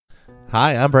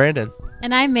Hi, I'm Brandon,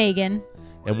 And I'm Megan.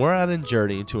 and we're on a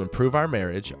journey to improve our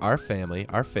marriage, our family,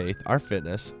 our faith, our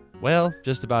fitness, well,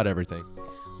 just about everything.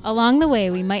 Along the way,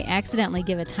 we might accidentally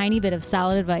give a tiny bit of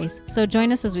solid advice, so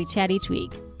join us as we chat each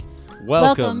week.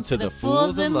 Welcome to the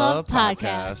Fools in Love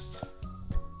podcast.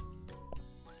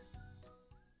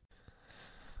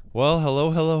 Well,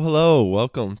 hello.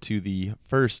 Welcome to the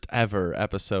first ever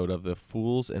episode of the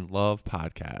Fools in Love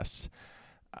podcast.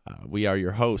 We are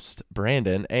your hosts,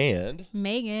 Brandon and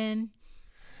Megan.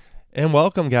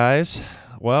 welcome, guys.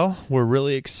 Well, we're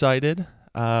really excited.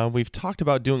 We've talked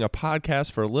about doing a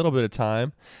podcast for a little bit of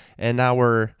time, and now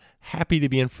we're happy to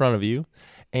be in front of you.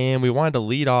 And we wanted to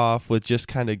lead off with just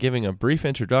kind of giving a brief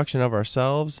introduction of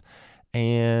ourselves,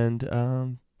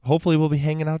 and hopefully we'll be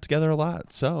hanging out together a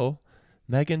lot. So,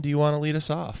 Megan, do you want to lead us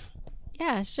off?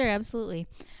 Yeah, sure, absolutely.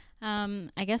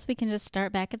 I guess we can just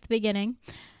start back at the beginning.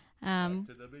 Back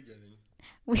to the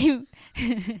beginning.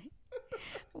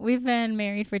 We've been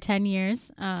married for 10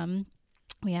 years.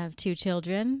 We have 2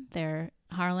 children. They're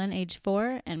Harlan, age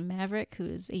 4, and Maverick,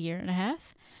 who's a year and a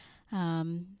half.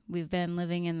 We've been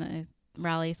living in the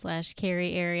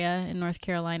Raleigh/Cary area in North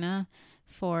Carolina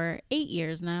for 8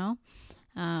 years now.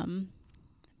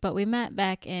 But we met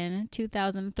back in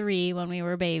 2003 when we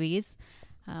were babies.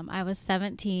 I was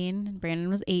 17, and Brandon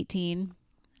was 18.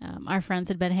 Our friends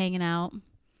had been hanging out,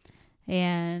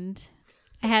 and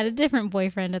I had a different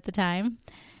boyfriend at the time.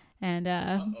 And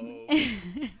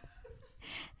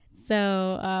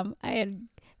so I had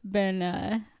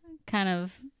been kind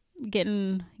of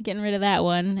getting rid of that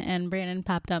one, and Brandon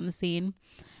popped on the scene.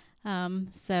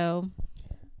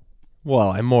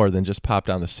 Well, I more than just popped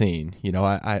on the scene. You know,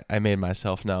 I made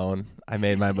myself known. I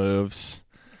made my moves.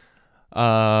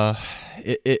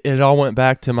 It all went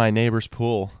back to my neighbor's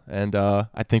pool, and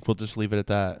I think we'll just leave it at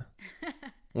that.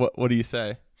 What do you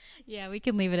say? Yeah, we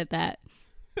can leave it at that.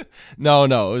 No,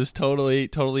 it was totally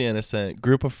innocent.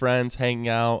 Group of friends hanging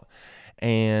out,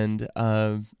 and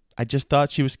I just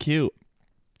thought she was cute,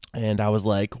 and I was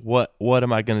like, what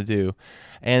am I gonna do?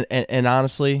 And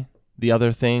honestly, the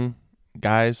other thing,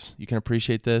 guys, you can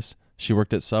appreciate this. She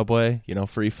worked at Subway,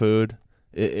 free food.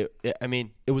 I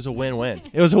mean, it was a win-win.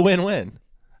 It was a win-win.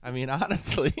 I mean,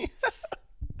 honestly.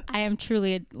 I am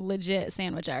truly a legit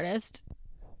sandwich artist.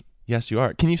 Yes, you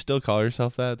are. Can you still call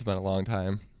yourself that? It's been a long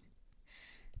time.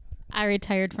 I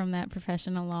retired from that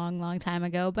profession a long time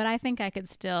ago, but I think I could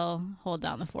still hold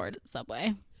down the fort at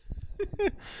Subway.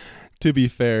 To be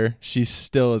fair, she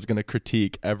still is going to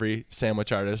critique every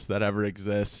sandwich artist that ever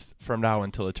exists from now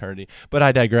until eternity. But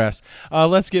I digress.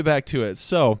 Let's get back to it.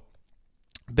 So,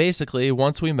 basically,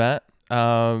 once we met,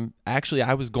 actually,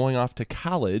 I was going off to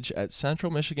college at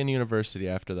Central Michigan University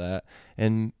after that,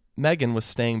 and Megan was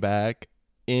staying back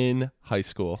in high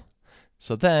school.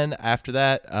 So then, after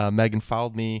that, Megan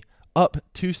followed me up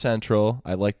to Central.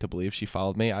 I like to believe she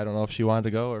followed me. I don't know if she wanted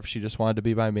to go or if she just wanted to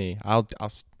be by me. I'll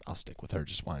stick with her,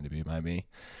 just wanting to be by me.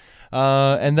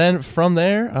 And then from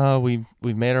there, we've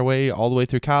made our way all the way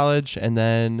through college, and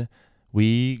then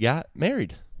we got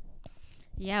married.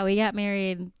 Yeah, we got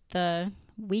married the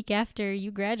week after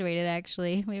you graduated,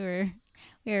 actually. We were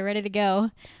ready to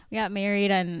go. We got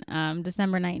married on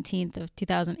December 19th of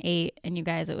 2008, and you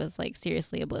guys, it was like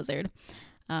seriously a blizzard.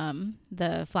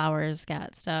 The flowers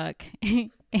got stuck,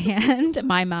 and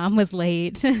my mom was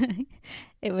late.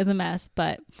 It was a mess,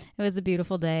 but it was a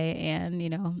beautiful day.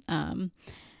 And,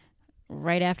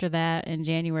 right after that in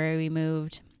January, we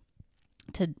moved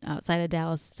to outside of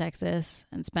Dallas, Texas,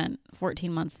 and spent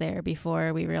 14 months there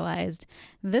before we realized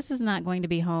this is not going to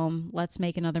be home. Let's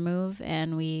make another move.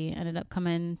 And we ended up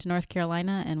coming to North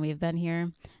Carolina, and we've been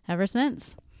here ever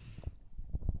since.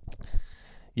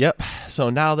 Yep. So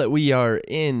now that we are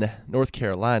in North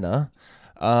Carolina,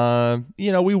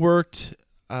 we worked,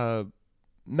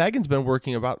 Megan's been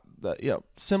working about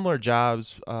similar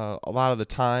jobs a lot of the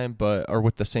time, or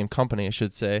with the same company, I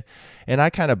should say. And I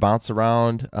kind of bounce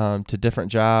around to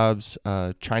different jobs,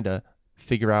 trying to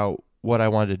figure out what I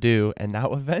wanted to do. And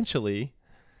now eventually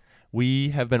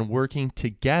we have been working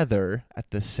together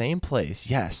at the same place.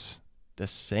 Yes, the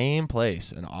same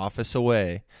place, an office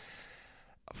away,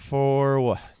 for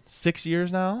what, 6 years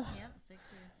now? Yep, 6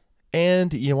 years.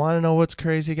 And you want to know what's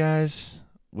crazy, guys?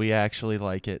 We actually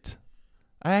like it.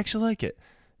 I actually like it.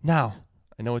 Now,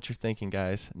 I know what you're thinking,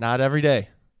 guys. Not every day,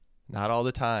 not all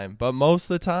the time, but most of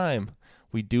the time,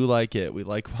 we do like it. We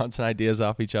like bouncing ideas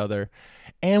off each other,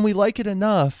 and we like it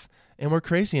enough, and we're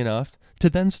crazy enough to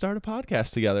then start a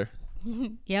podcast together.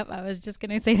 Yep, I was just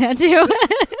going to say that too.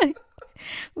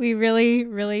 We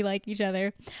really like each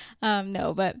other.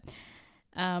 But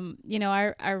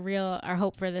Our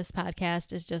hope for this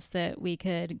podcast is just that we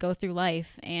could go through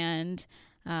life and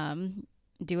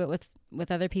do it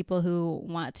with other people who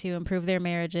want to improve their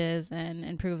marriages and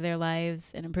improve their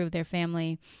lives and improve their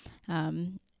family.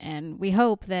 And we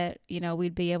hope that,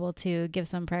 we'd be able to give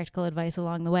some practical advice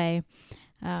along the way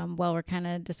while we're kind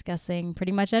of discussing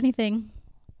pretty much anything.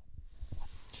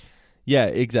 Yeah,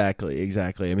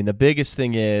 exactly. I mean, the biggest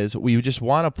thing is we just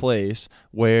want a place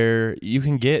where you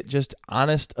can get just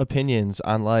honest opinions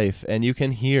on life, and you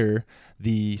can hear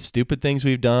the stupid things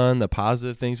we've done, the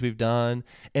positive things we've done,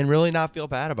 and really not feel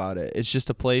bad about it. It's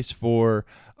just a place for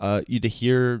you to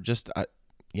hear just an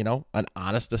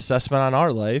honest assessment on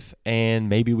our life, and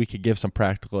maybe we could give some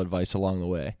practical advice along the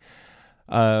way.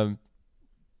 The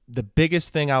biggest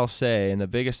thing I'll say, and the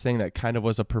biggest thing that kind of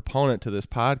was a proponent to this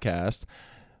podcast,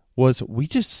 was we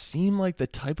just seem like the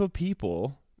type of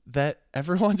people that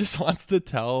everyone just wants to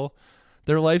tell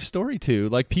their life story to.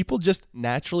 Like, people just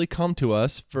naturally come to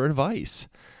us for advice.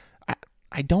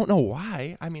 I don't know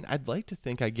why. I mean, I'd like to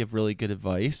think I give really good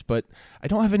advice, but I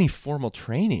don't have any formal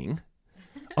training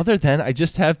other than I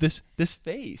just have this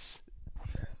face.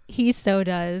 He so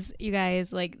does. You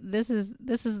guys, like, this is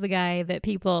the guy that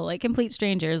people, like complete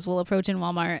strangers, will approach in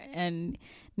Walmart and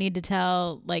need to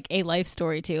tell like a life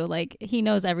story to. Like, he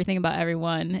knows everything about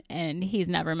everyone and he's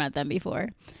never met them before.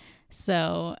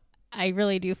 So I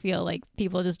really do feel like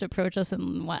people just approach us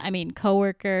and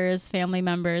coworkers, family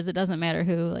members, it doesn't matter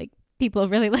who, like, people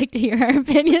really like to hear our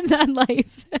opinions on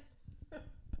life.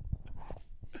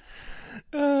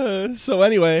 So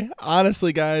anyway,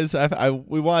 honestly, guys,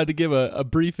 we wanted to give a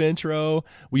brief intro.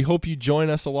 We hope you join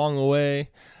us along the way.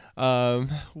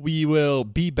 We will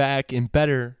be back in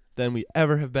better than we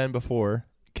ever have been before,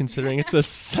 considering it's the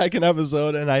second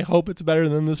episode, and I hope it's better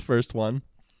than this first one.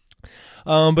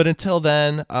 But until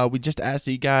then, we just ask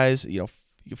that you guys, you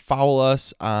follow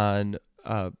us on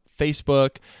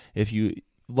Facebook. If you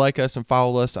like us and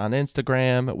follow us on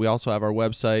Instagram, we also have our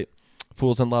website,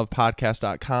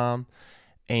 foolsandlovepodcast.com.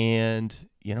 And,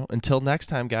 until next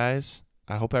time, guys,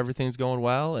 I hope everything's going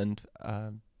well, and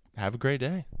have a great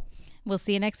day. We'll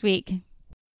see you next week.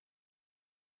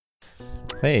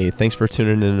 Hey, thanks for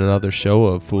tuning in another show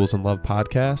of Fools in Love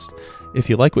Podcast. If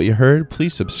you like what you heard,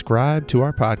 please subscribe to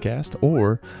our podcast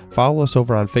or follow us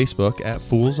over on Facebook at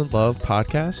Fools in Love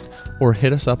Podcast, or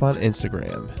hit us up on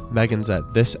Instagram. Megan's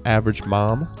at This Average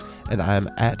Mom, and I'm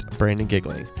at Brandon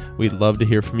Giggling. We'd love to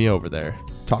hear from you over there.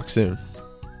 Talk soon.